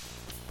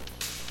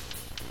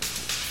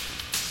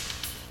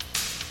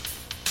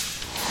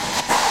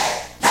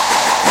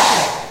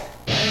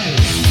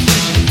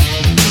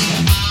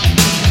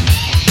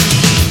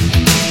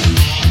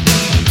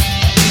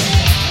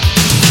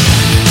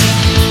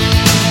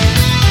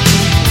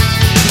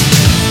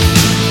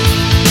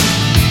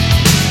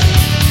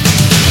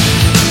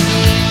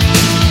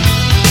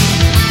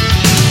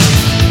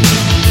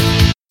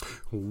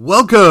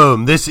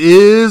Welcome. This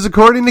is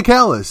According to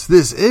Callus.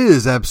 This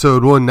is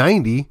episode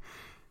 190,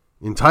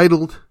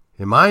 entitled,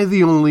 Am I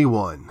the Only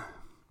One?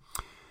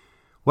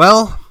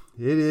 Well,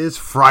 it is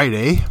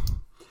Friday.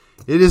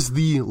 It is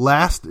the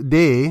last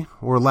day,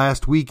 or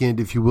last weekend,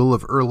 if you will,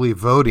 of early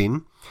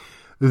voting.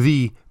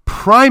 The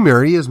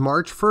primary is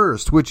March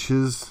 1st, which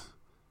is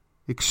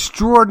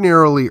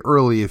extraordinarily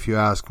early, if you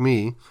ask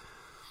me.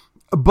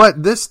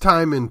 But this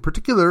time in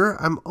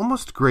particular, I'm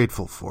almost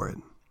grateful for it.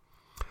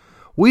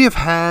 We have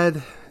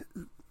had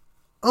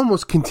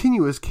almost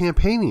continuous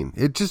campaigning.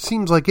 It just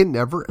seems like it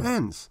never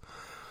ends.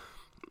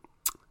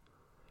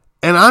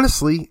 And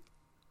honestly,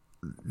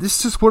 this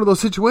is just one of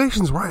those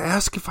situations where I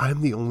ask if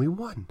I'm the only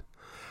one.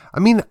 I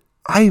mean,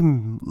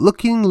 I'm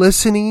looking,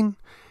 listening,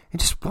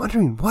 and just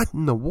wondering what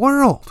in the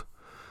world.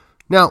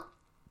 Now,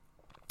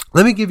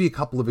 let me give you a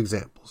couple of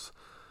examples.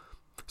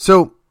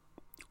 So,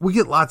 we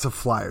get lots of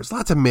flyers,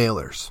 lots of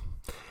mailers.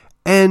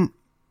 And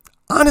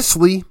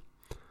honestly,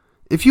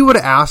 if you would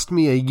have asked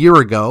me a year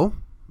ago,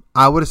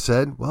 I would have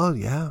said, well,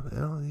 yeah,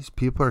 these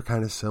people are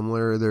kind of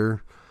similar.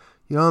 They're,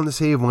 on the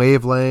same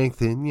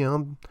wavelength,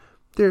 and,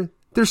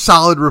 they're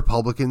solid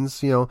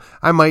Republicans.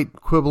 I might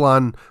quibble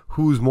on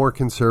who's more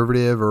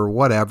conservative or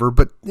whatever,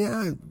 but yeah,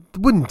 I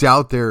wouldn't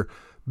doubt their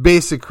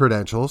basic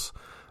credentials,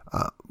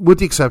 with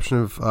the exception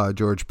of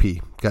George P.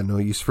 Got no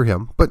use for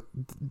him, but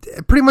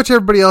pretty much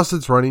everybody else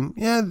that's running,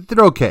 yeah,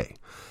 they're okay.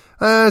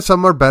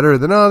 Some are better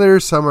than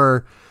others. Some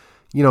are,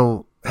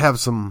 have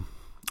some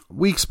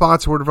weak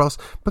spots or whatever else.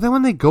 But then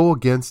when they go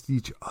against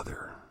each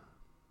other,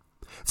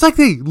 it's like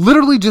they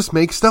literally just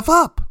make stuff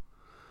up.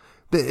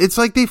 It's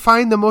like they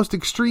find the most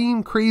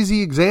extreme,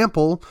 crazy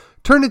example,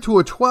 turn it to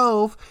a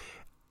 12,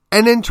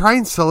 and then try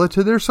and sell it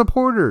to their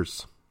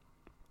supporters.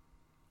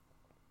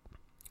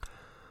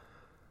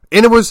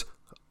 And it was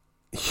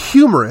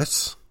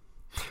humorous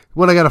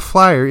when I got a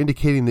flyer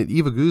indicating that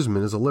Eva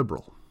Guzman is a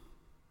liberal.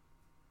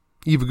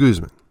 Eva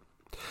Guzman.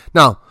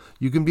 Now,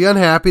 you can be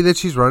unhappy that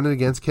she's running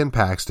against Ken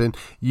Paxton.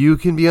 You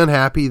can be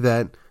unhappy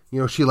that,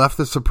 she left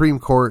the Supreme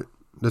Court,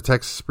 the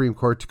Texas Supreme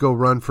Court, to go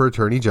run for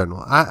Attorney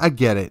General. I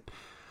get it.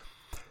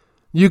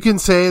 You can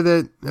say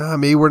that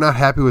maybe we're not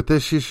happy with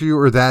this issue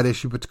or that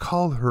issue, but to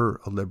call her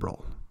a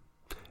liberal,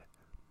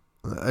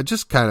 it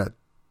just kind of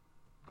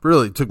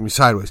really took me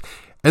sideways.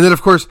 And then,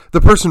 of course,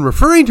 the person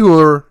referring to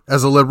her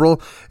as a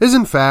liberal is,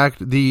 in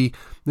fact, the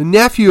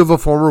nephew of a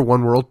former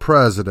One World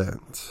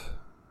president.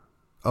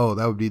 Oh,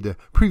 that would be the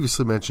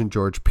previously mentioned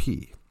George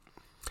P.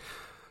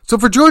 So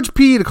for George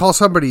P. to call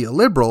somebody a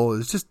liberal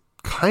is just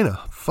kind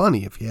of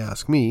funny, if you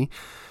ask me.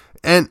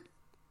 And,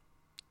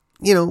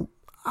 I don't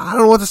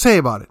know what to say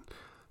about it.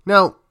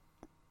 Now,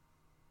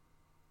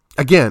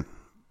 again,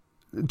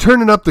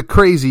 turning up the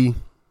crazy,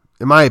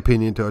 in my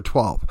opinion, to a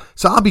 12.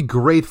 So I'll be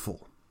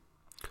grateful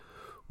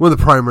when the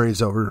primary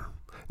is over.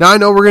 Now, I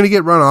know we're going to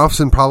get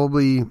runoffs in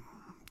probably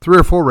 3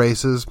 or 4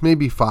 races,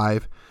 maybe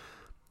 5.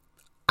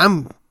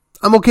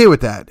 I'm okay with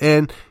that.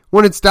 And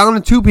when it's down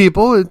to 2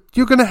 people,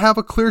 you're going to have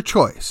a clear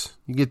choice.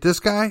 You get this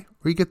guy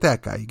or you get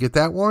that guy. You get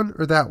that one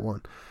or that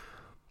one.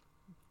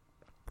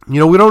 We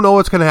don't know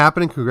what's going to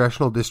happen in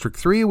Congressional District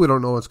 3. We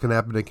don't know what's going to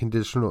happen in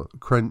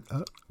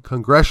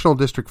Congressional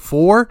District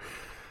 4.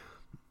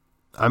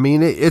 I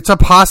mean, it's a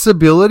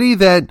possibility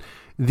that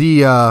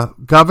the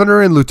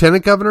governor and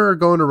lieutenant governor are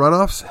going to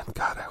runoffs. And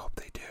God, I hope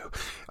they do.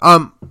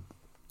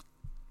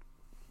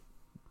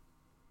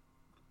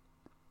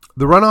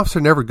 The runoffs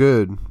are never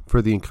good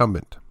for the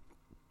incumbent.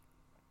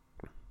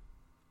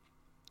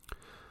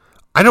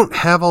 I don't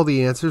have all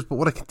the answers, but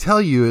what I can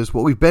tell you is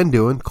what we've been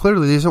doing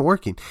clearly isn't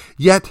working.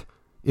 Yet,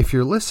 if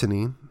you're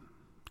listening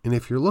and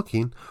if you're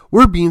looking,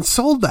 we're being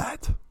sold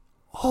that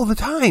all the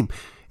time.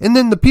 And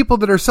then the people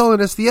that are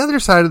selling us the other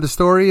side of the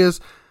story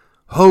is,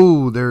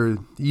 oh, they're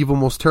the evil,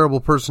 most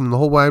terrible person in the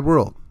whole wide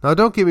world. Now,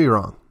 don't get me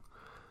wrong.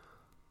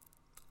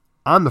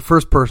 I'm the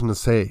first person to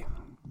say,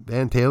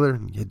 Van Taylor,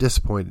 you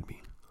disappointed me.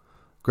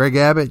 Greg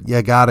Abbott,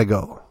 you gotta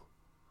go.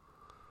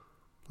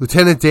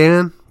 Lieutenant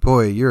Dan,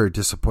 boy, you're a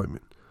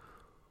disappointment.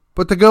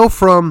 But to go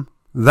from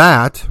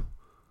that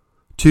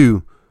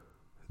to,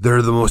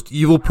 they're the most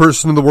evil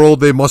person in the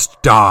world, they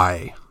must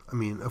die. I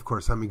mean, of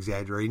course, I'm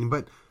exaggerating,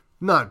 but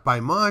not by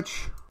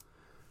much.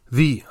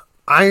 The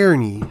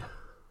irony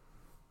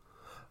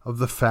of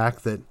the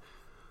fact that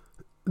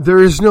there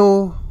is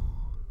no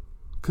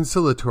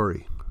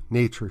conciliatory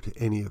nature to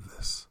any of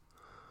this.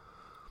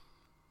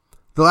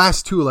 The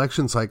last 2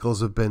 election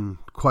cycles have been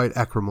quite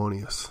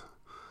acrimonious.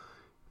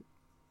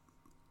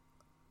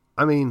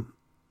 I mean,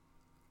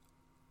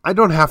 I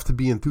don't have to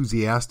be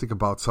enthusiastic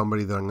about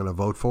somebody that I'm going to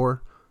vote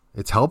for.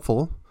 It's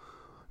helpful.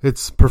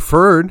 It's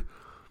preferred.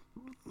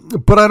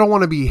 But I don't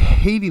want to be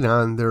hating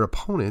on their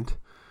opponent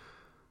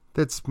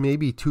that's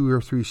maybe 2 or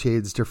 3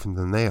 shades different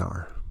than they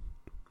are.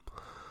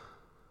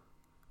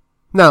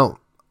 Now,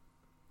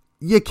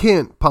 you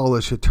can't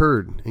polish a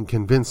turd and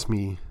convince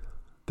me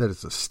that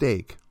it's a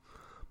steak.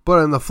 But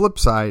on the flip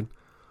side,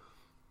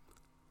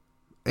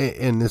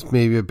 and this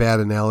may be a bad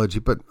analogy,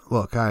 but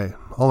look,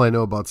 all I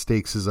know about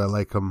steaks is I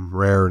like them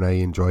rare and I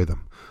enjoy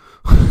them.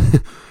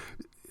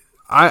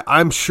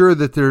 I'm sure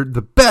that they're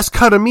the best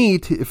cut of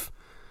meat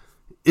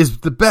is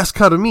the best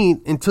cut of meat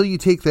until you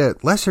take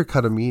that lesser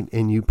cut of meat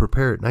and you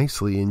prepare it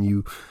nicely and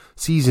you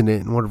season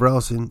it and whatever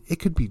else, and it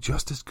could be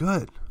just as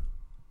good,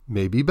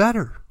 maybe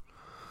better.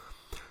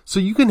 So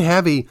you can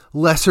have a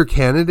lesser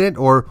candidate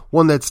or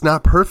one that's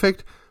not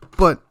perfect,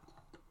 but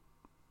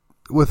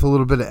with a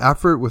little bit of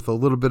effort, with a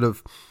little bit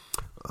of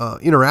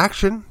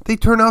interaction, they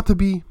turn out to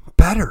be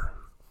better.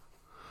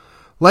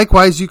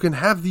 Likewise, you can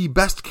have the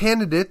best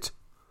candidate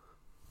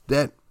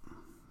that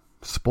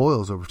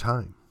spoils over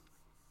time.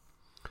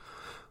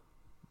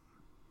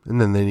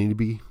 And then they need to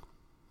be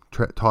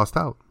tossed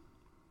out,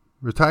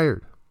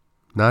 retired,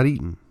 not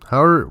eaten.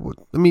 However,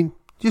 I mean,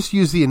 just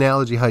use the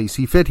analogy how you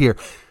see fit here.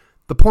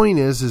 The point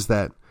is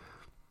that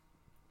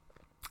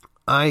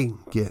I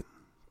get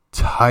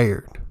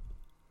tired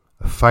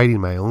of fighting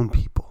my own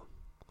people,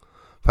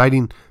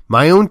 fighting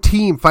my own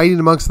team, fighting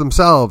amongst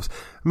themselves.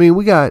 I mean,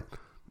 we got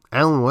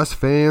Allen West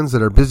fans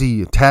that are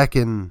busy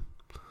attacking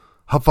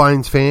Huff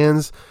Fines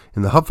fans,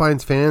 and the Huff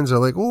Fines fans are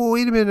like, oh,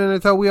 wait a minute, I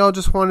thought we all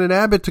just wanted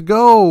Abbott to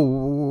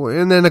go.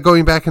 And then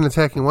going back and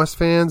attacking West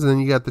fans, and then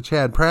you got the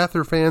Chad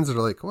Prather fans that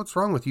are like, what's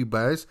wrong with you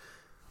guys?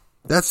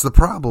 That's the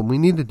problem. We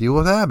need to deal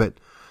with Abbott.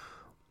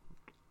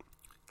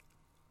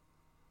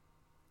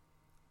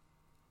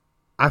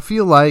 I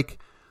feel like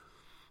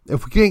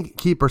if we can't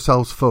keep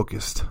ourselves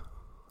focused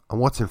on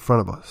what's in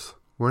front of us,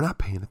 we're not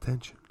paying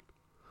attention.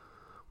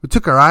 We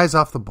took our eyes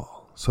off the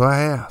ball. So I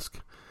ask,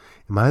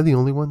 am I the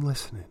only one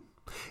listening?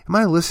 Am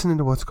I listening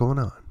to what's going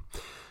on?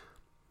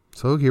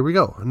 So here we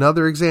go.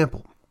 Another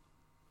example.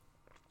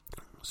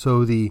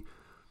 So the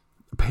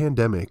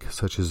pandemic,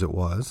 such as it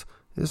was,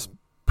 is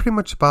pretty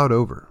much about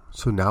over.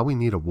 So now we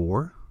need a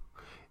war.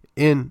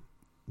 And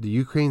the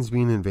Ukraine's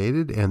being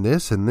invaded, and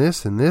this, and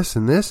this, and this,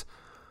 and this.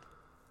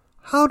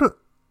 How do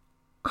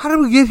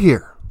we get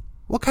here?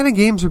 What kind of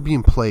games are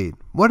being played?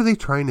 What are they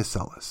trying to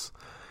sell us?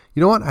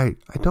 You know what? I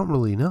don't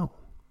really know.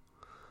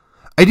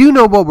 I do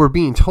know what we're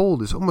being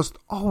told is almost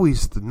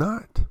always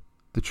not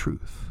the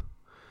truth.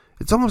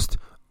 It's almost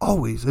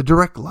always a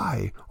direct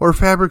lie or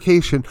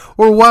fabrication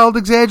or wild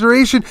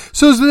exaggeration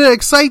so as to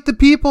excite the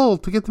people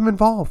to get them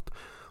involved.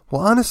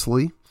 Well,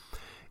 honestly,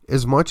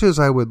 as much as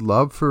I would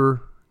love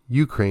for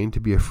Ukraine to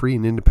be a free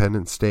and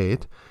independent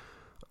state,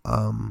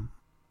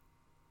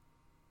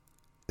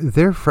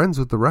 they're friends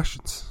with the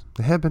Russians.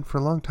 They have been for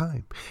a long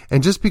time.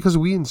 And just because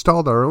we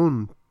installed our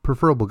own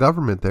preferable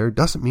government there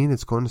doesn't mean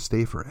it's going to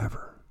stay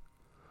forever.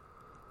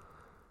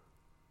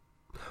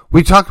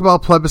 We talk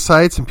about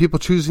plebiscites and people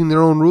choosing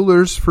their own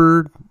rulers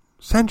for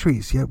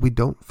centuries, yet we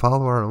don't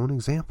follow our own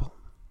example.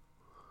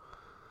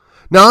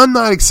 Now, I'm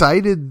not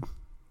excited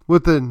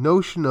with the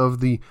notion of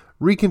the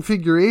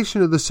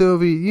reconfiguration of the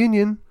Soviet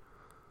Union,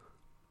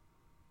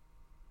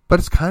 but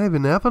it's kind of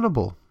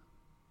inevitable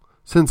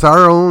since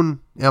our own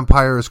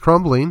empire is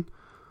crumbling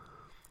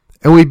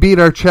and we beat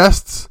our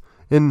chests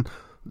and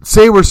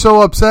say we're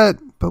so upset,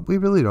 but we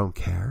really don't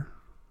care.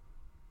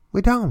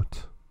 We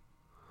don't.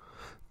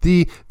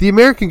 The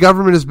American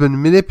government has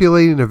been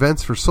manipulating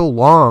events for so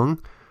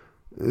long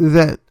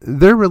that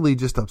they're really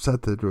just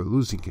upset that they're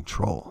losing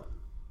control.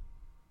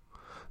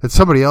 That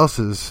somebody else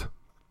is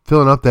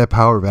filling up that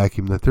power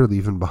vacuum that they're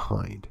leaving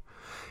behind.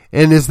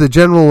 And as the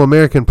general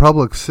American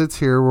public sits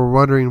here, we're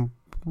wondering,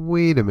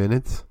 wait a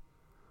minute.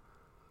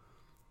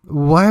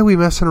 Why are we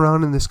messing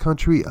around in this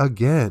country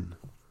again?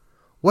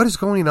 What is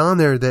going on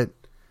there that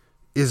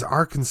is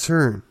our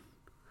concern?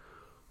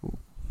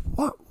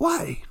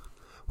 Why?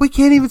 We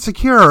can't even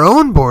secure our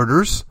own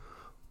borders.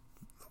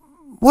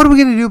 What are we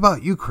going to do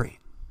about Ukraine?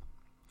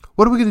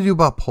 What are we going to do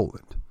about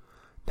Poland?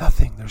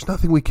 Nothing. There's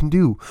nothing we can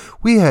do.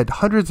 We had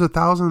hundreds of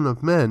thousands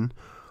of men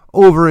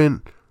over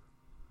in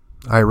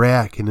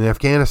Iraq and in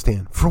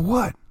Afghanistan. For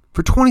what?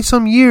 For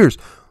 20-some years.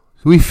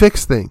 We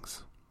fixed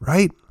things,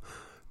 right?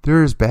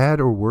 They're as bad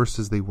or worse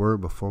as they were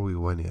before we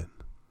went in.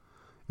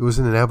 It was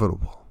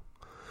inevitable.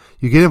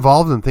 You get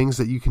involved in things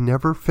that you can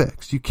never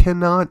fix. You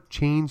cannot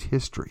change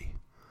history.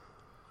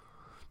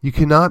 You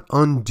cannot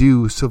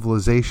undo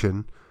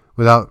civilization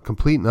without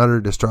complete and utter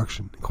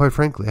destruction. Quite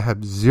frankly, I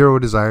have zero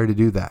desire to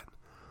do that.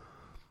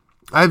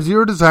 I have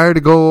zero desire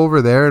to go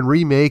over there and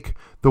remake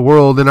the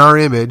world in our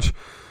image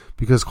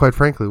because, quite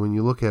frankly, when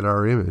you look at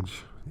our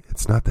image,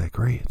 it's not that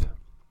great.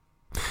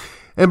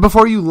 And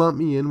before you lump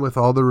me in with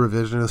all the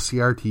revisionist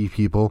CRT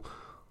people,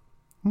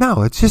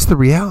 no, it's just the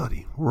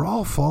reality. We're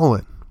all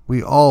fallen.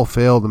 We all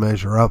fail to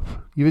measure up,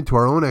 even to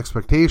our own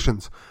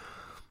expectations.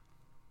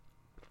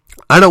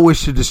 I don't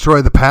wish to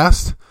destroy the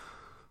past,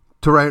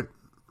 to write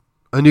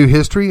a new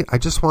history. I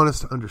just want us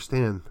to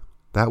understand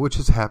that which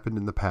has happened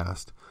in the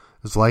past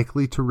is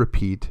likely to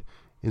repeat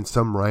in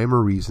some rhyme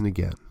or reason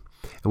again.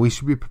 And we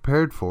should be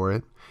prepared for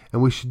it,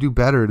 and we should do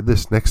better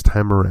this next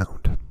time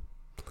around.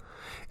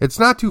 It's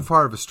not too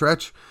far of a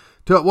stretch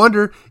to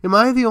wonder, am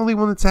I the only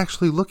one that's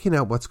actually looking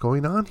at what's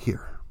going on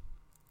here?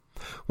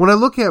 When I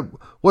look at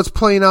what's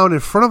playing out in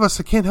front of us,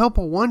 I can't help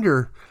but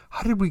wonder,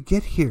 how did we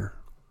get here?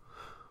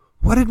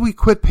 What did we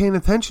quit paying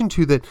attention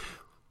to that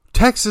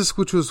Texas,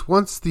 which was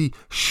once the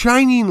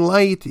shining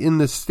light in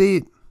the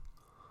state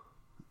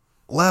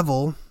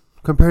level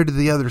compared to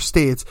the other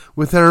states,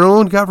 within our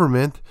own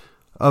government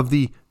of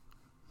the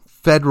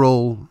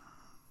federal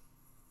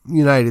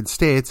United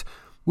States,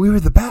 we were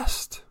the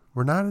best.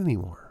 We're not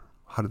anymore.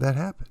 How did that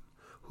happen?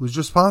 Who's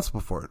responsible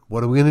for it?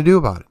 What are we going to do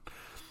about it?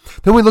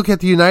 Then we look at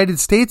the United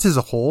States as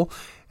a whole,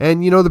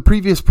 and, the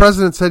previous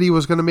president said he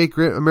was going to make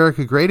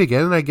America great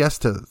again, and I guess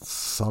to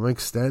some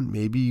extent,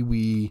 maybe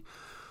we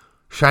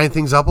shine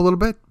things up a little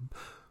bit,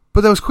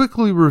 but that was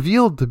quickly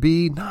revealed to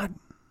be not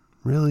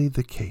really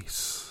the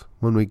case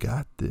when we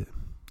got the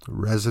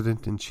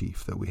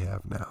resident-in-chief that we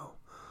have now.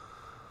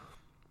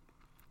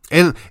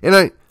 And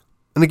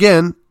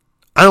again,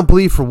 I don't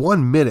believe for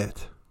 1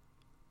 minute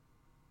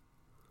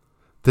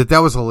that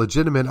was a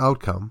legitimate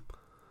outcome,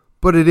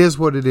 but it is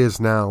what it is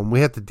now, and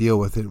we have to deal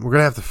with it. We're going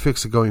to have to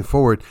fix it going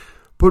forward.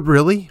 But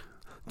really?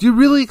 Do you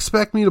really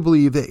expect me to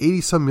believe that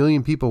 80-some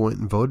million people went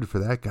and voted for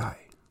that guy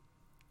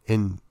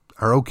and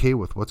are okay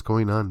with what's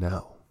going on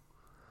now?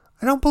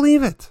 I don't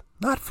believe it.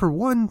 Not for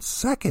 1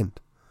 second.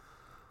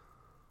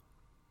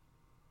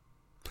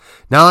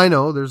 Now, I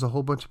know there's a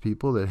whole bunch of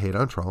people that hate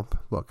on Trump.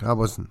 Look, I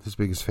wasn't his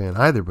biggest fan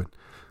either, but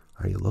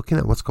are you looking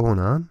at what's going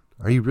on?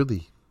 Are you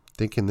really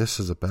thinking this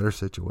is a better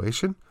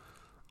situation?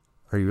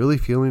 Are you really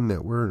feeling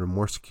that we're in a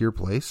more secure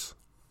place?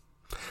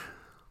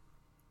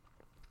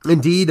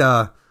 Indeed,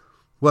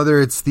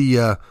 whether it's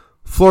the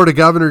Florida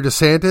Governor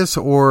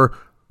DeSantis or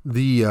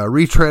the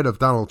retread of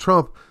Donald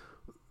Trump,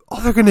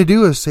 all they're going to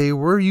do is say,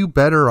 were you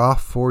better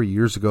off 4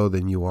 years ago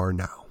than you are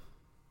now?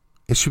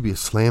 It should be a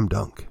slam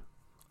dunk.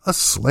 A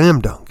slam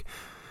dunk.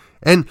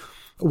 And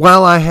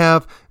while I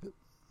have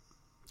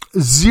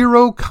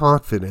zero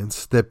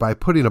confidence that by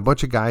putting a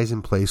bunch of guys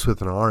in place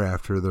with an R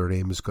after their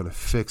name is going to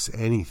fix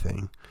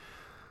anything,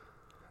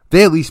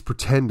 they at least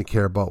pretend to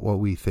care about what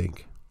we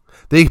think.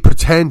 They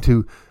pretend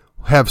to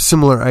have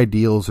similar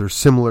ideals or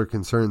similar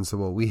concerns to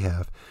what we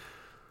have.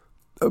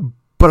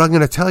 But I'm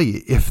going to tell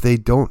you, if they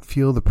don't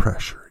feel the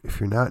pressure, if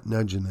you're not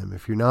nudging them,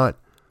 if you're not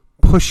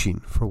pushing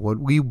for what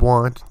we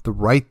want, the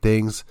right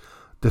things,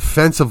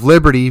 defense of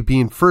liberty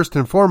being first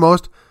and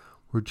foremost,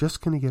 we're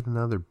just going to get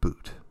another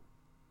boot.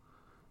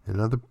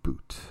 Another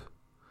boot.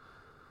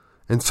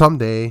 And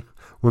someday,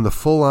 when the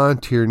full-on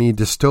tyranny,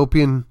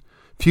 dystopian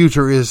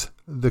future is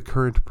the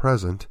current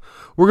present,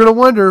 we're going to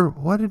wonder,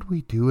 what did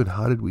we do and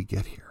how did we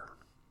get here?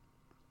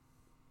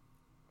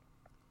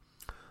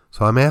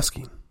 So I'm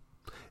asking,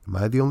 am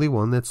I the only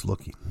one that's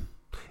looking?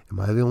 Am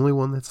I the only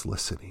one that's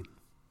listening?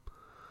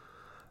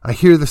 I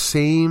hear the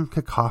same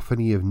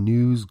cacophony of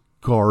news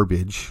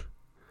garbage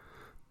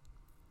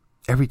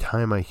every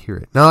time I hear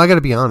it. Now, I got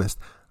to be honest,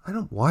 I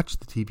don't watch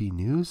the TV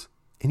news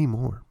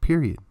anymore,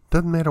 period.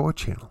 Doesn't matter what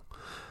channel.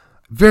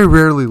 Very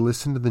rarely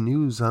listen to the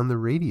news on the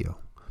radio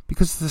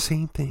because it's the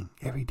same thing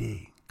every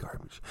day,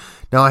 garbage.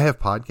 Now, I have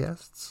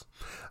podcasts.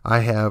 I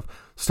have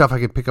stuff I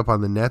can pick up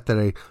on the net that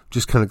I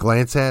just kind of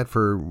glance at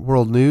for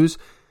world news.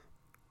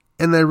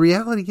 And the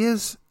reality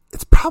is,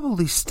 it's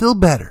probably still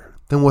better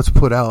than what's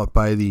put out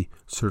by the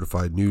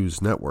certified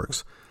news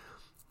networks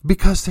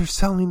because they're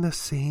selling the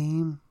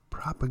same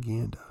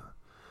propaganda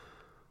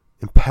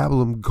and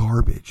pablum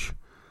garbage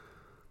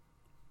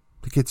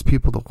that gets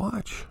people to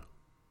watch.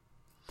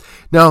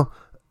 Now,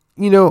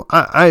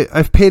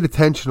 I've paid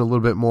attention a little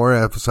bit more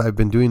as I've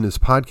been doing this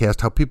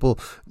podcast, how people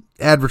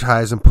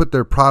advertise and put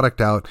their product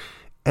out,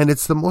 and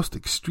it's the most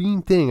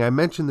extreme thing. I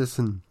mentioned this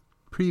in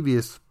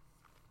previous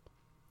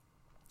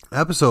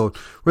episode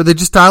where they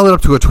just dial it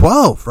up to a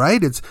 12,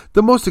 right? It's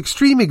the most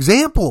extreme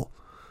example,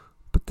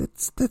 but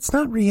that's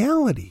not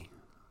reality.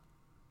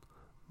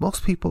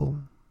 Most people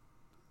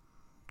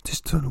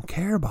just don't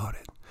care about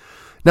it.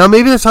 Now,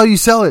 maybe that's how you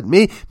sell it.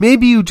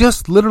 Maybe you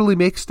just literally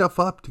make stuff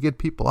up to get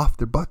people off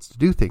their butts to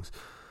do things.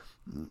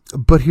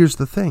 But here's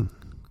the thing.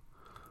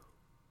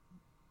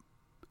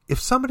 If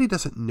somebody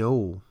doesn't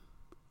know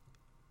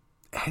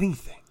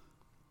anything,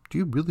 do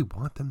you really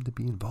want them to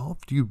be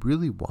involved? Do you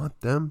really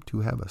want them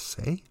to have a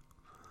say?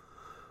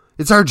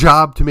 It's our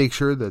job to make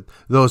sure that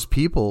those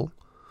people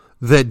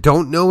that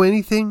don't know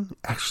anything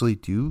actually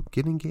do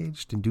get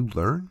engaged and do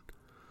learn.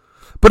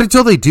 But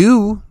until they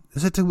do,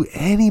 does it do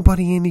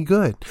anybody any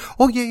good?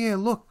 Oh, yeah,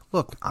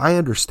 look, I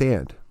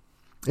understand.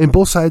 And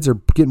both sides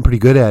are getting pretty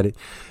good at it.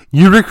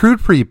 You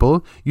recruit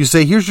people, you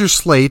say, here's your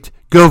slate,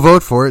 go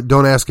vote for it,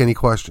 don't ask any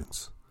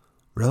questions.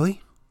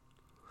 Really?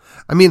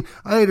 I mean,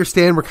 I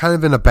understand we're kind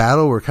of in a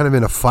battle, we're kind of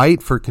in a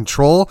fight for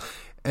control,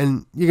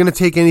 and you're going to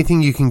take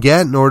anything you can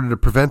get in order to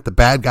prevent the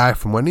bad guy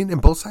from winning,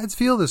 and both sides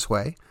feel this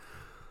way.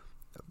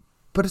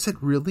 But is it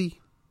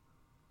really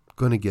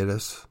going to get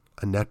us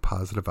a net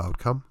positive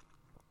outcome?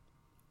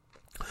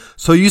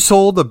 So you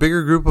sold a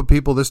bigger group of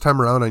people this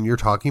time around on your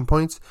talking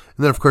points,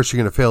 and then of course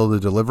you're going to fail to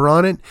deliver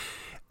on it,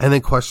 and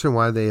then question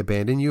why they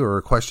abandon you, or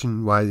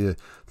question why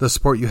the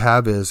support you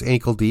have is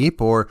ankle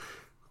deep, or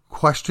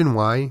question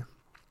why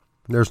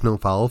there's no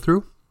follow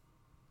through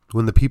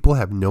when the people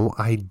have no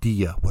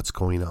idea what's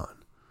going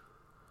on.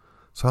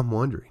 So I'm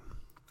wondering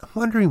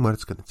what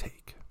it's going to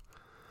take.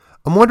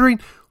 I'm wondering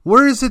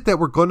Where is it that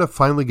we're going to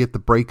finally get the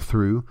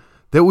breakthrough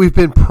that we've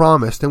been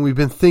promised and we've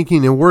been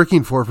thinking and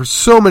working for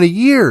so many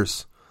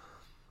years?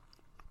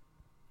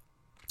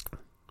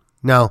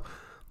 Now,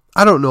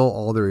 I don't know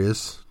all there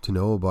is to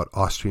know about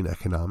Austrian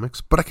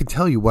economics, but I can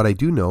tell you what I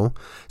do know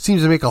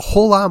seems to make a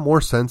whole lot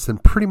more sense than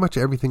pretty much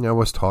everything I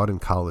was taught in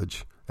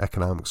college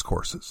economics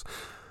courses.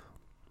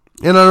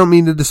 And I don't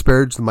mean to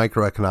disparage the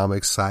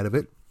microeconomics side of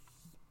it.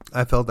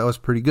 I felt that was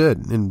pretty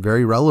good and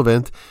very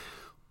relevant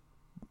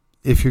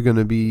if you're going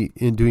to be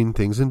doing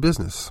things in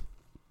business.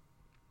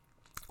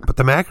 But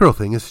the macro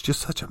thing is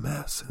just such a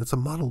mess. It's a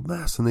muddled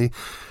mess. And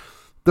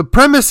the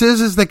premise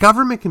is that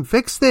government can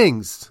fix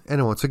things.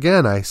 And once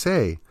again, I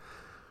say,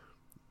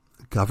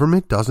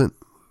 government doesn't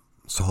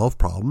solve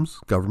problems.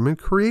 Government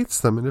creates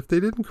them. And if they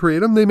didn't create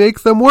them, they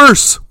make them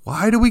worse.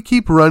 Why do we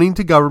keep running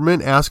to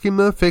government, asking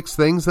them to fix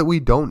things that we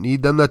don't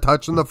need them to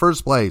touch in the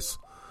first place?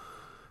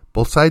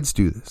 Both sides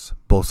do this.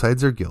 Both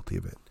sides are guilty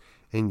of it.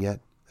 And yet,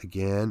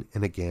 again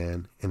and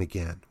again and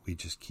again, we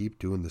just keep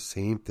doing the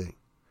same thing.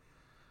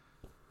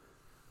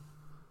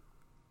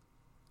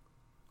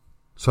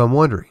 So I'm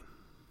wondering,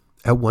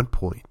 at what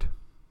point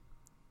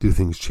do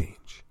things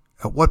change?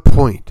 At what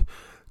point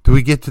do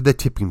we get to the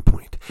tipping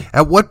point?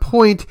 At what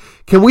point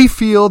can we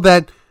feel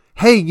that,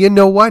 hey, you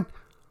know what?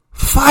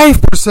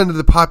 5% of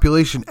the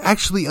population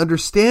actually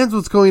understands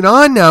what's going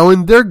on now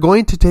and they're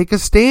going to take a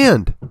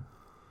stand.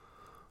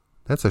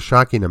 That's a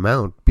shocking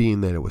amount,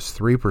 being that it was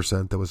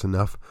 3% that was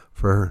enough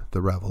for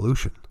the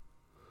revolution.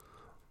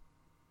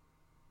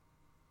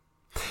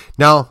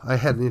 Now, I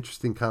had an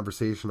interesting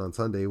conversation on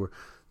Sunday where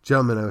a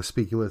gentleman I was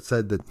speaking with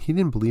said that he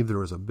didn't believe there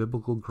was a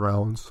biblical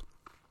grounds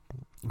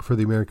for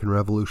the American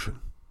Revolution.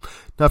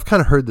 Now, I've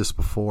kind of heard this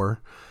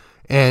before,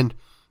 and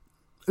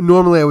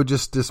normally I would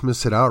just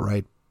dismiss it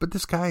outright, but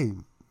this guy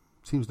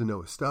seems to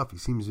know his stuff. He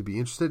seems to be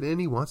interested, and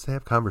he wants to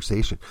have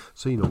conversation.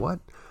 So you know what?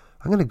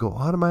 I'm going to go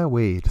out of my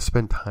way to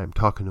spend time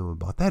talking to him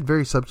about that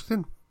very subject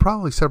and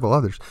probably several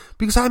others,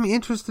 because I'm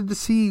interested to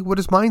see what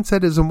his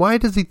mindset is and why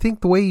does he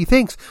think the way he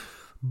thinks.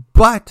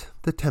 But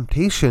the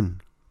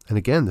temptation, and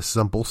again, this is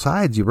on both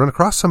sides, you run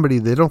across somebody,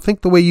 they don't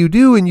think the way you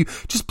do, and you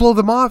just blow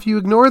them off, you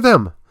ignore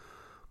them.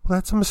 Well,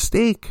 that's a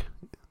mistake.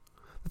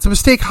 It's a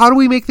mistake. How do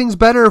we make things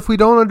better if we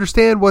don't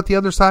understand what the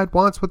other side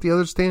wants, what the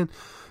other side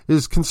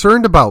is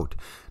concerned about?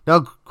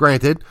 Now,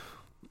 granted,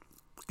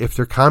 if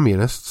they're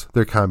communists,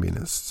 they're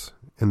communists.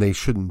 And they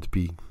shouldn't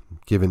be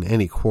given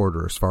any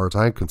quarter as far as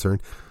I'm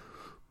concerned.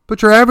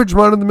 But your average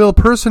run-of-the-mill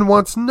person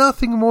wants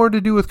nothing more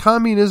to do with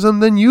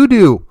communism than you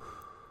do.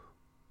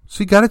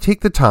 So you got to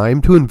take the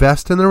time to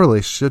invest in the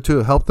relationship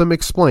to help them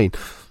explain.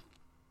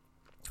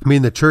 I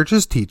mean, the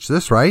churches teach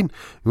this, right?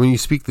 When you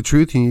speak the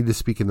truth, you need to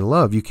speak in the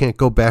love. You can't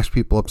go bash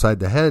people upside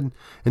the head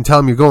and tell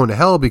them you're going to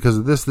hell because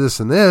of this,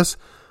 this, and this.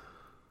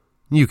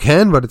 You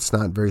can, but it's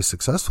not very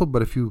successful.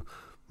 But if you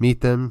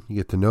meet them, you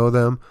get to know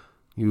them,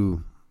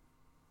 you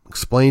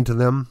explain to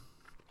them.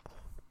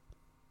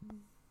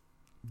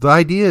 The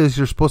idea is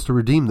you're supposed to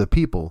redeem the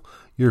people.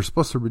 You're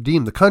supposed to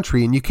redeem the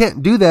country, and you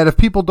can't do that if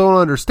people don't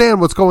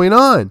understand what's going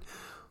on.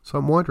 So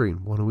I'm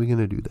wondering, when are we going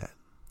to do that?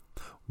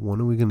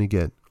 When are we going to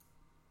get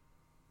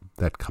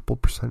that couple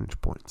percentage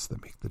points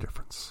that make the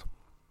difference?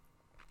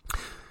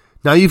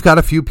 Now you've got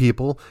a few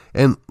people,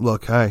 and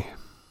look, I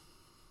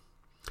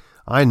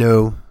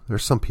know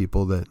there's some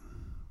people that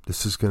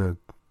this is going to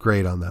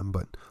grate on them,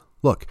 but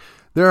look,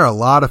 there are a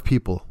lot of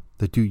people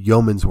that do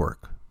yeoman's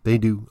work. They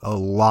do a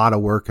lot of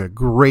work, a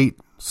great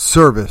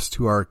service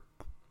to our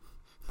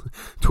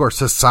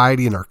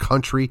society and our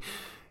country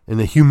and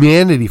the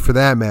humanity for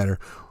that matter.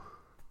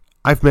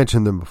 I've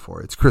mentioned them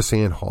before. It's Chris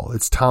Anhall.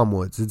 It's Tom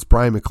Woods. It's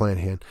Brian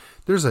McClanahan.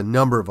 There's a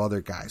number of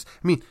other guys.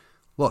 I mean,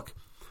 look,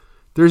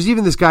 there's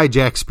even this guy,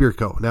 Jack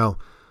Spirko. Now,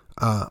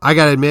 I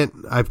got to admit,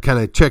 I've kind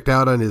of checked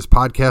out on his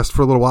podcast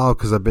for a little while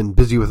because I've been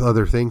busy with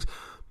other things.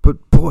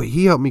 But boy,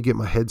 he helped me get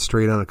my head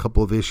straight on a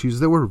couple of issues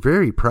that were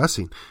very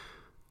pressing.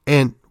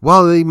 And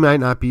while they might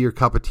not be your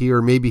cup of tea,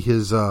 or maybe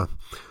his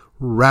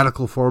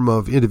radical form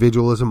of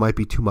individualism might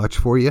be too much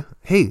for you,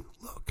 hey,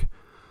 look,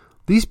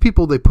 these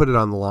people, they put it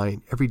on the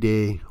line every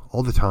day,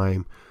 all the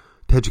time,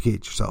 to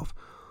educate yourself.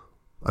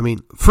 I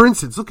mean, for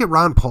instance, look at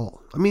Ron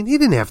Paul. I mean, he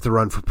didn't have to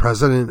run for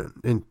president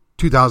in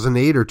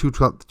 2008 or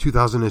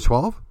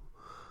 2012,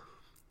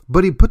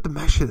 but he put the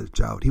message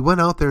out. He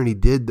went out there and he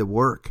did the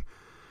work.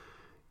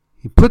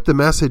 He put the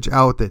message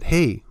out that,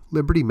 hey,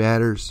 liberty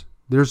matters.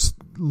 There's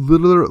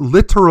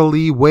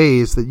literally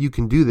ways that you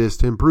can do this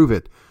to improve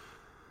it.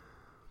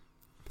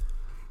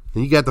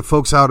 And you got the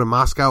folks out in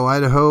Moscow,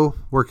 Idaho,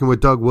 working with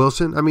Doug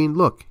Wilson. I mean,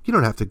 look, you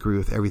don't have to agree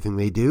with everything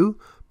they do,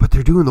 but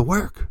they're doing the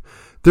work.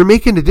 They're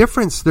making a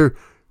difference.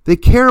 They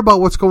care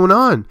about what's going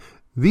on.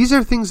 These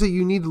are things that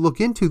you need to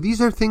look into.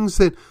 These are things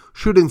that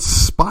should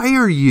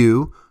inspire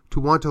you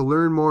to want to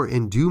learn more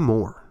and do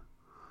more.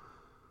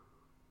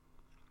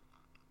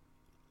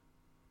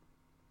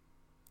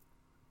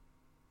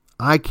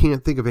 I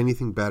can't think of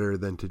anything better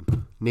than to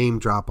name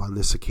drop on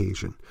this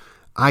occasion.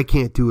 I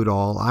can't do it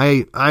all.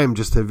 I am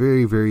just a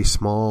very, very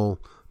small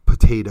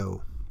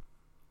potato.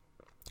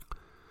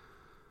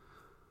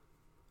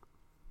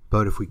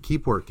 But if we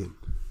keep working,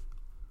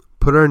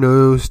 put our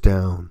nose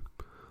down,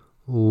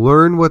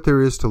 learn what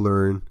there is to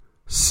learn,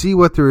 see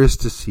what there is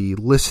to see,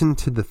 listen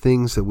to the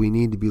things that we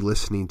need to be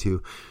listening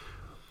to,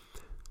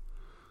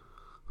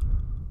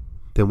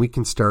 then we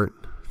can start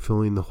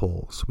filling the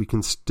holes. We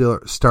can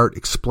start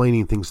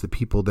explaining things to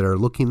people that are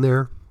looking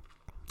there,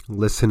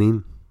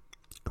 listening,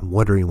 and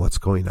wondering what's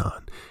going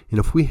on. And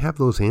if we have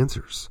those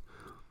answers,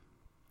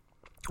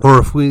 or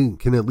if we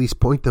can at least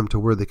point them to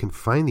where they can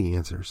find the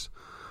answers,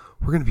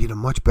 we're going to be in a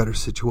much better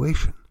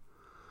situation.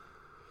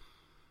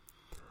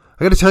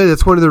 I got to tell you,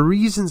 that's one of the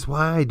reasons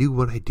why I do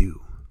what I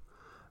do.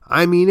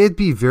 I mean, it'd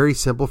be very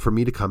simple for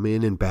me to come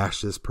in and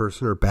bash this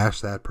person or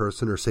bash that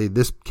person or say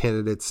this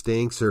candidate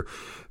stinks or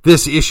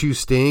this issue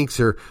stinks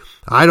or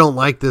I don't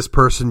like this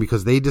person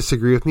because they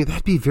disagree with me.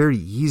 That'd be very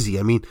easy.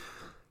 I mean,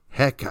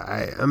 heck,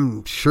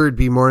 I'm sure it'd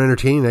be more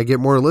entertaining. I get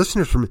more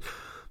listeners from it.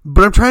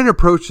 But I'm trying to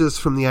approach this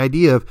from the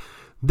idea of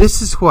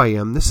this is who I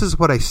am. This is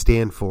what I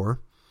stand for.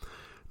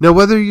 Now,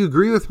 whether you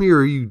agree with me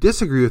or you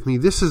disagree with me,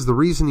 this is the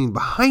reasoning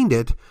behind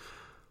it.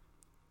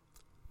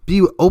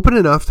 Be open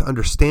enough to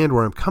understand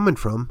where I'm coming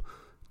from.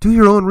 Do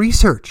your own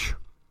research.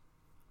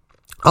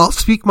 I'll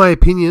speak my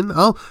opinion.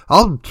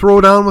 I'll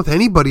throw down with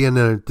anybody in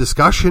a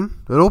discussion,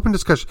 an open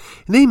discussion.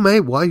 And they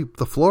might wipe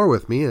the floor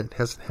with me. It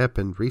hasn't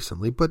happened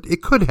recently, but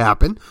it could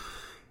happen.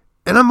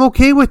 And I'm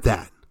okay with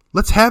that.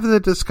 Let's have the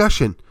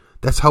discussion.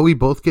 That's how we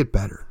both get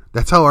better.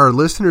 That's how our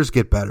listeners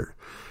get better.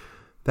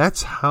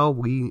 That's how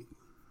we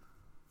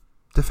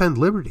defend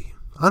liberty,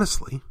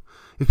 honestly.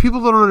 If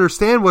people don't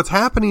understand what's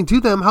happening to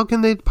them, how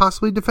can they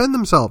possibly defend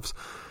themselves?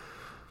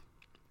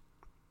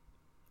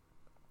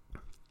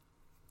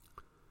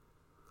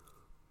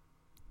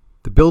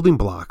 The building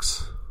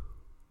blocks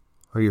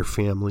are your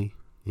family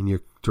and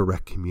your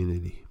direct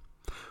community.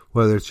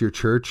 Whether it's your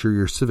church or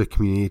your civic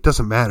community, it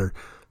doesn't matter.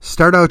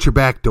 Start out your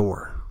back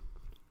door.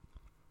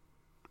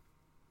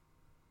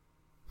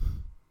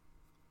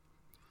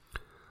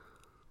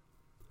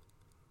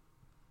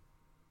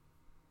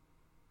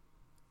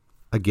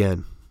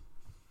 Again,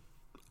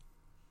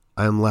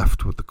 I am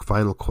left with the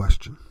final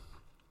question.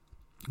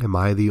 Am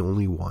I the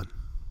only one?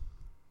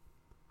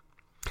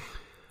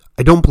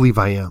 I don't believe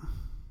I am.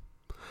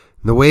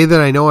 And the way that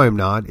I know I'm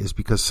not is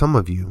because some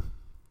of you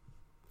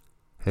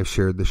have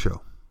shared the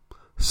show.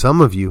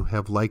 Some of you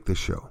have liked the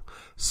show.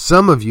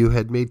 Some of you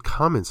had made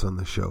comments on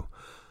the show.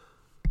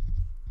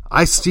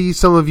 I see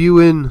some of you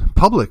in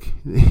public,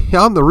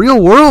 out in the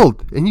real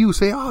world, and you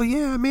say, oh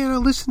yeah, man, I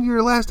listened to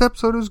your last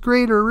episode, it was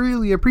great, or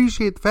really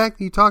appreciate the fact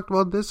that you talked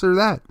about this or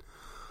that.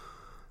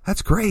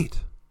 That's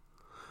great.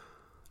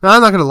 Now,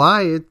 I'm not going to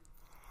lie, it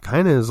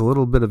kind of is a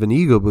little bit of an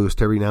ego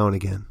boost every now and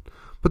again.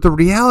 But the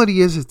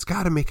reality is it's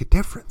got to make a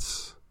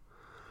difference.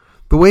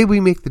 The way we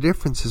make the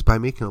difference is by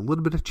making a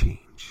little bit of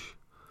change,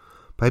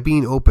 by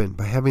being open,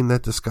 by having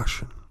that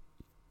discussion.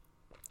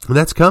 And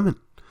that's coming.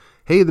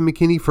 Hey, the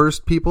McKinney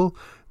First people,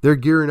 they're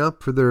gearing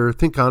up for their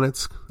Think On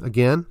It's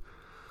again.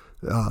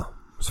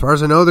 As far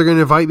as I know, they're going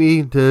to invite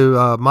me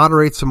to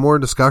moderate some more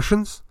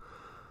discussions.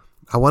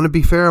 I want to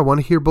be fair. I want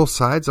to hear both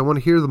sides. I want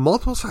to hear the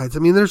multiple sides. I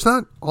mean, there's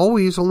not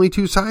always only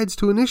two sides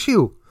to an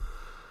issue.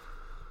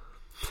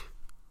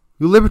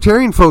 You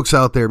libertarian folks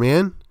out there,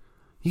 man,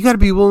 you got to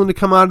be willing to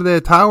come out of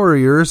that tower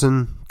of yours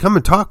and come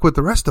and talk with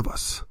the rest of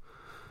us.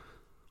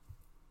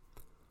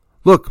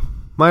 Look,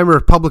 my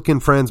Republican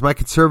friends, my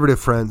conservative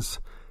friends,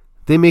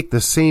 they make the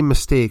same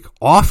mistake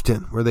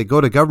often where they go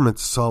to government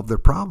to solve their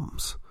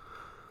problems.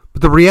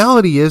 But the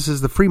reality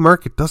is the free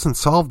market doesn't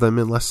solve them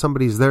unless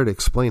somebody's there to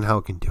explain how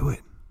it can do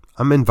it.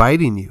 I'm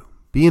inviting you.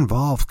 Be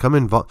involved.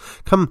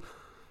 Come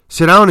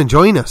sit down and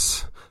join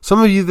us.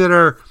 Some of you that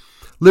are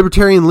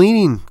libertarian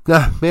leaning,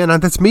 man,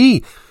 that's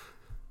me.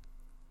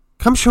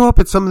 Come show up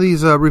at some of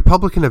these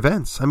Republican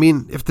events. I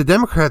mean, if the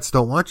Democrats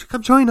don't want you,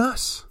 come join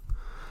us.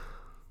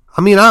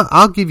 I mean,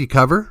 I'll give you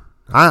cover.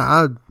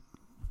 I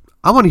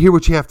want to hear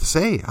what you have to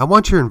say. I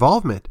want your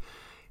involvement.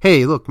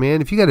 Hey, look,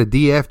 man, if you got a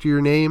D after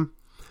your name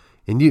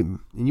and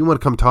you want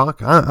to come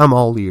talk, I'm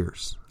all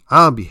ears.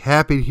 I'll be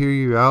happy to hear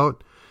you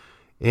out.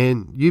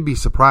 And you'd be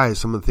surprised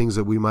some of the things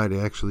that we might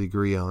actually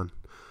agree on.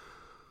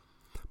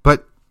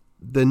 But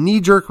the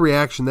knee-jerk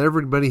reaction that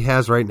everybody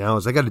has right now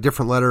is I got a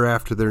different letter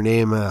after their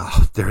name.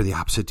 They're the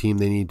opposite team.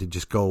 They need to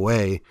just go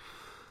away.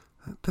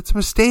 That's a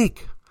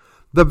mistake.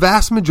 The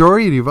vast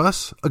majority of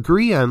us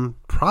agree on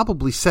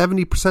probably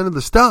 70% of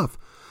the stuff.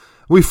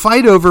 We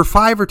fight over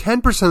 5 or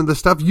 10% of the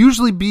stuff,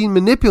 usually being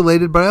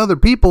manipulated by other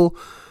people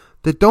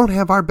that don't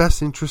have our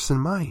best interests in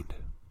mind.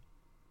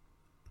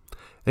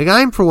 And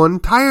I'm, for one,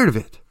 tired of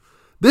it.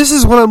 This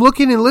is what I'm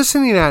looking and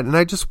listening at, and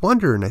I just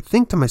wonder, and I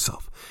think to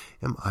myself,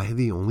 am I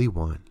the only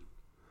one?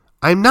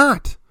 I'm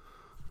not.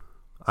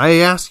 I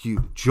ask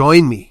you,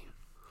 join me.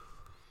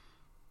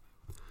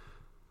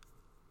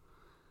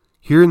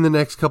 Here in the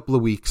next couple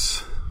of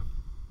weeks,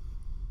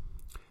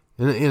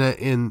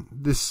 and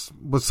this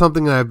was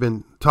something that I've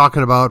been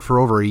talking about for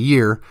over a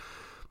year.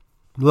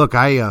 Look,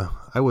 I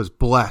was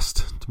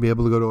blessed to be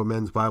able to go to a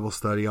men's Bible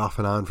study off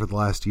and on for the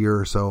last year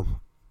or so.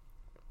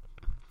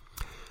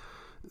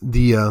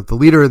 the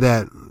leader of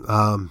that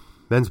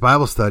men's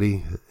Bible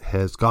study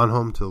has gone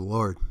home to the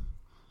Lord.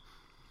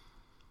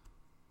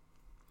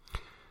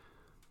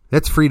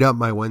 That's freed up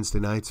my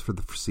Wednesday nights for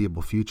the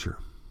foreseeable future.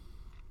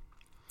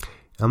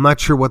 I'm not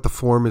sure what the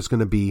form is going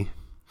to be.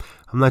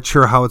 I'm not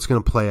sure how it's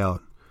going to play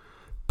out.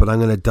 But I'm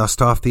going to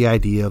dust off the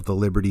idea of the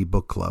Liberty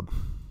Book Club.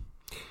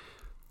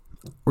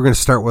 We're going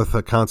to start with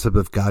a concept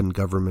of God and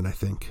government, I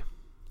think.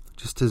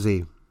 Just as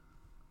a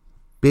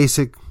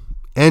basic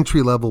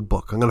entry-level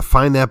book. I'm going to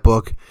find that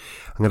book.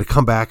 I'm going to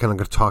come back and I'm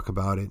going to talk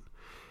about it.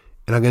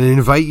 And I'm going to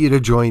invite you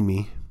to join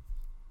me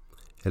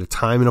at a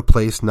time and a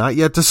place not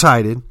yet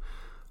decided.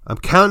 I'm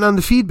counting on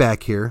the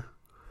feedback here.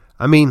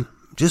 I mean,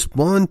 just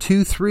 1,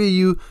 2, 3 of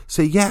you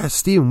say, yeah,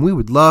 Stephen, we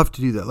would love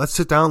to do that. Let's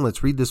sit down.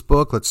 Let's read this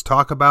book. Let's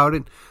talk about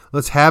it.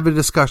 Let's have a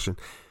discussion.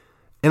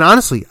 And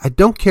honestly, I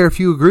don't care if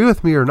you agree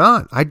with me or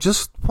not. I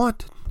just want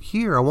to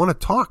hear. I want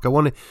to talk. I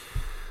want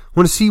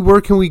to see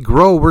where can we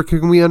grow? Where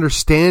can we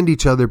understand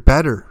each other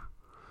better?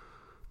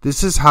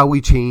 This is how we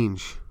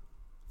change.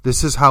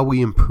 This is how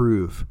we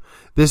improve.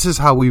 This is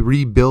how we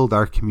rebuild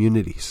our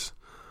communities,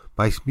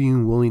 by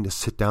being willing to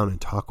sit down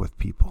and talk with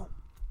people.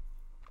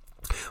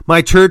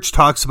 My church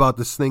talks about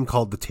this thing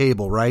called the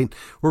table, right?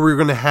 Where we're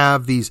going to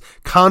have these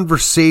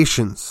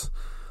conversations,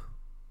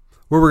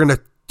 where we're going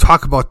to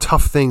talk about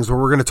tough things, where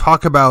we're going to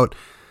talk about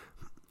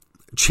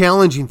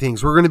challenging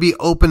things. We're going to be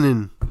open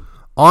and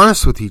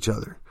honest with each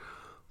other.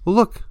 Well,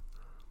 look,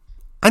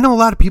 I know a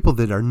lot of people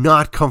that are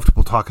not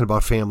comfortable talking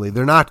about family.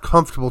 They're not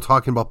comfortable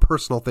talking about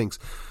personal things.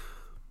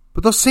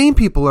 But those same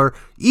people are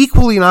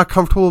equally not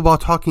comfortable about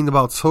talking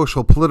about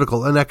social,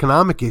 political, and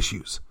economic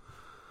issues.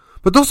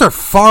 But those are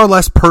far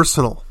less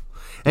personal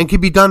and can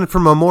be done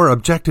from a more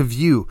objective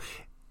view.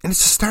 And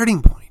it's a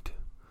starting point.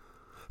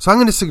 So I'm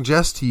going to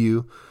suggest to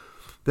you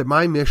that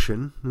my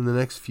mission in the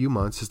next few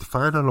months is to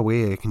find out a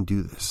way I can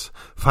do this.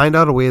 Find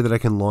out a way that I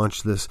can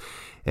launch this.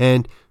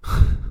 And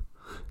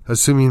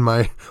assuming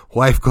my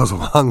wife goes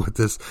along with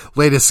this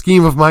latest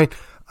scheme of mine,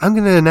 I'm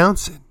going to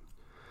announce it.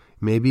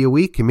 Maybe a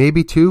week,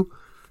 maybe 2.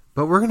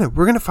 But we're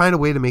gonna find a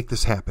way to make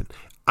this happen.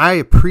 I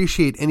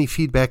appreciate any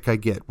feedback I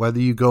get, whether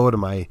you go to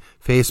my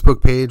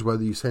Facebook page,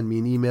 whether you send me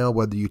an email,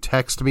 whether you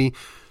text me,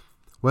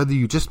 whether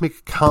you just make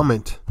a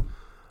comment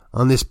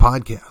on this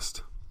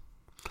podcast.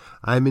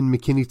 I'm in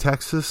McKinney,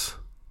 Texas.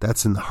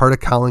 That's in the heart of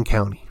Collin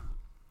County.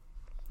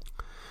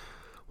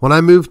 When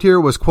I moved here,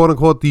 it was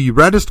quote-unquote the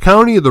reddest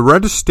county of the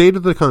reddest state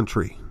of the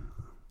country.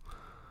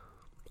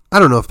 I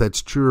don't know if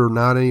that's true or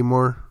not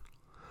anymore.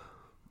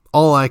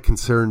 All I'm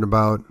concerned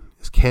about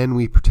is, can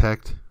we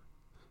protect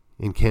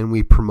and can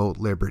we promote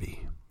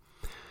liberty?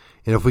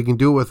 And if we can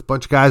do it with a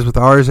bunch of guys with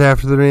R's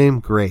after their name,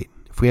 great.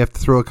 If we have to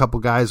throw a couple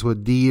guys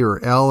with D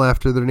or L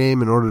after their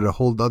name in order to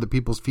hold other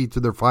people's feet to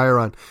their fire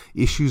on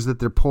issues that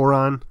they're poor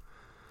on,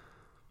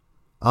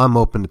 I'm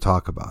open to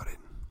talk about it.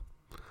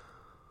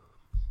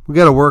 We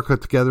got to work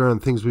together on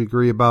things we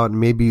agree about and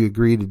maybe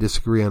agree to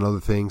disagree on other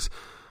things.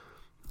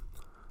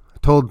 I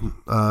told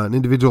an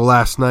individual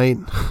last night,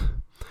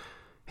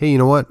 hey, you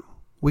know what?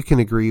 We can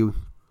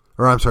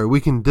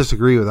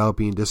disagree without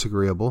being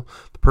disagreeable.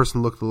 The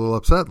person looked a little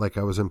upset, like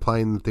I was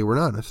implying that they were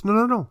not. I said,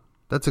 no.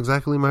 That's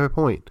exactly my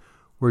point.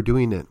 We're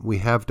doing it. We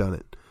have done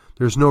it.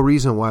 There's no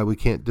reason why we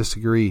can't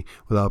disagree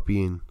without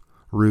being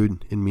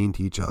rude and mean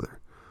to each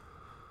other.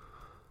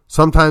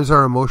 Sometimes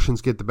our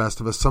emotions get the best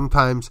of us.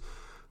 Sometimes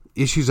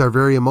issues are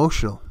very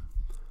emotional.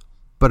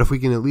 But if we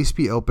can at least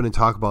be open and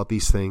talk about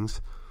these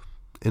things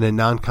in a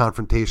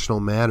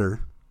non-confrontational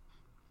manner,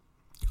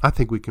 I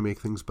think we can make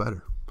things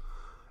better.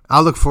 I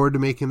look forward to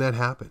making that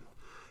happen.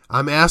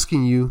 I'm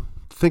asking you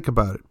to think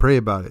about it, pray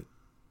about it,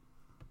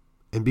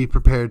 and be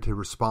prepared to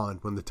respond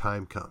when the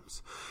time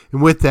comes.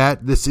 And with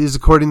that, this is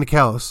According to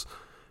Callus,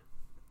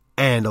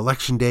 and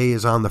Election Day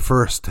is on the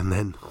 1st, and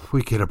then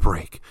we get a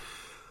break.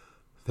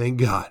 Thank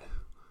God.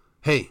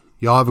 Hey,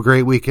 y'all have a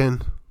great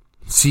weekend.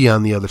 See you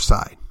on the other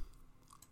side.